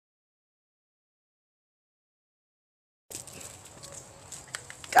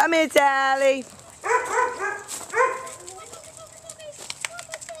Come here, Sally.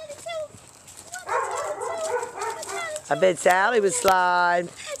 I bet Sally would slide.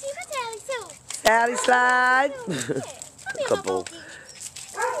 Sally slide. Couple.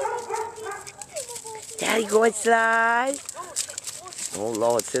 Daddy going slide. Oh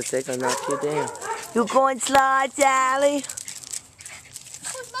Lord, sis, they gonna knock you down. You going slide, Sally?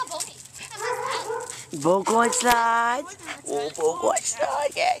 Beau going slide. Oh, Beau going slide.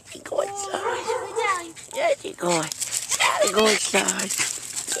 Yeah, she going slide. Yeah, she going. Sally going slide.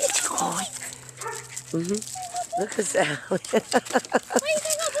 Yeah, she going. Look at Sally.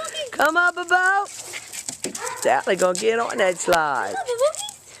 Come on, Beau. Sally gonna get on that slide.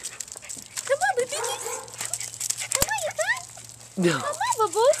 Come on, baby. Come on, you fun. No. Come on,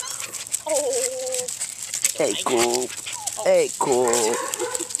 baby. Oh. Hey, cool. Hey, cool.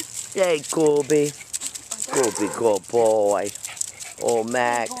 Hey, Scooby. Scooby, good boy. Oh,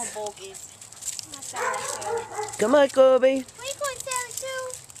 Max. Come on, Scooby. Where you going, Sally, too?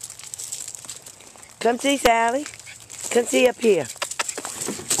 Come see Sally. Come see up here.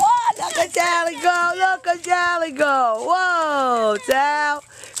 Oh, look at Sally go. Look at Sally go. Whoa, Sal.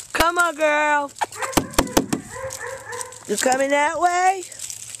 Come on, girl. You coming that way?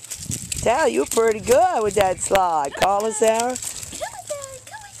 Sal, you're pretty good with that slide. Call her, Sarah. Come on, Sally.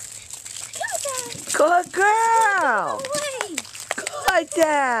 Come on, Sally. Good girl. Away. Good,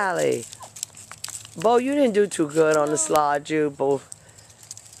 Sally. Beau, you didn't do too good on the slide, you, Beau.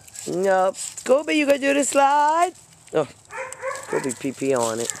 Nope. Scooby, you gonna do the slide? Oh, Scooby pee-pee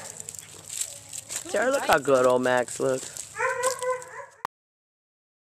on it. Sarah, look how good old Max looks.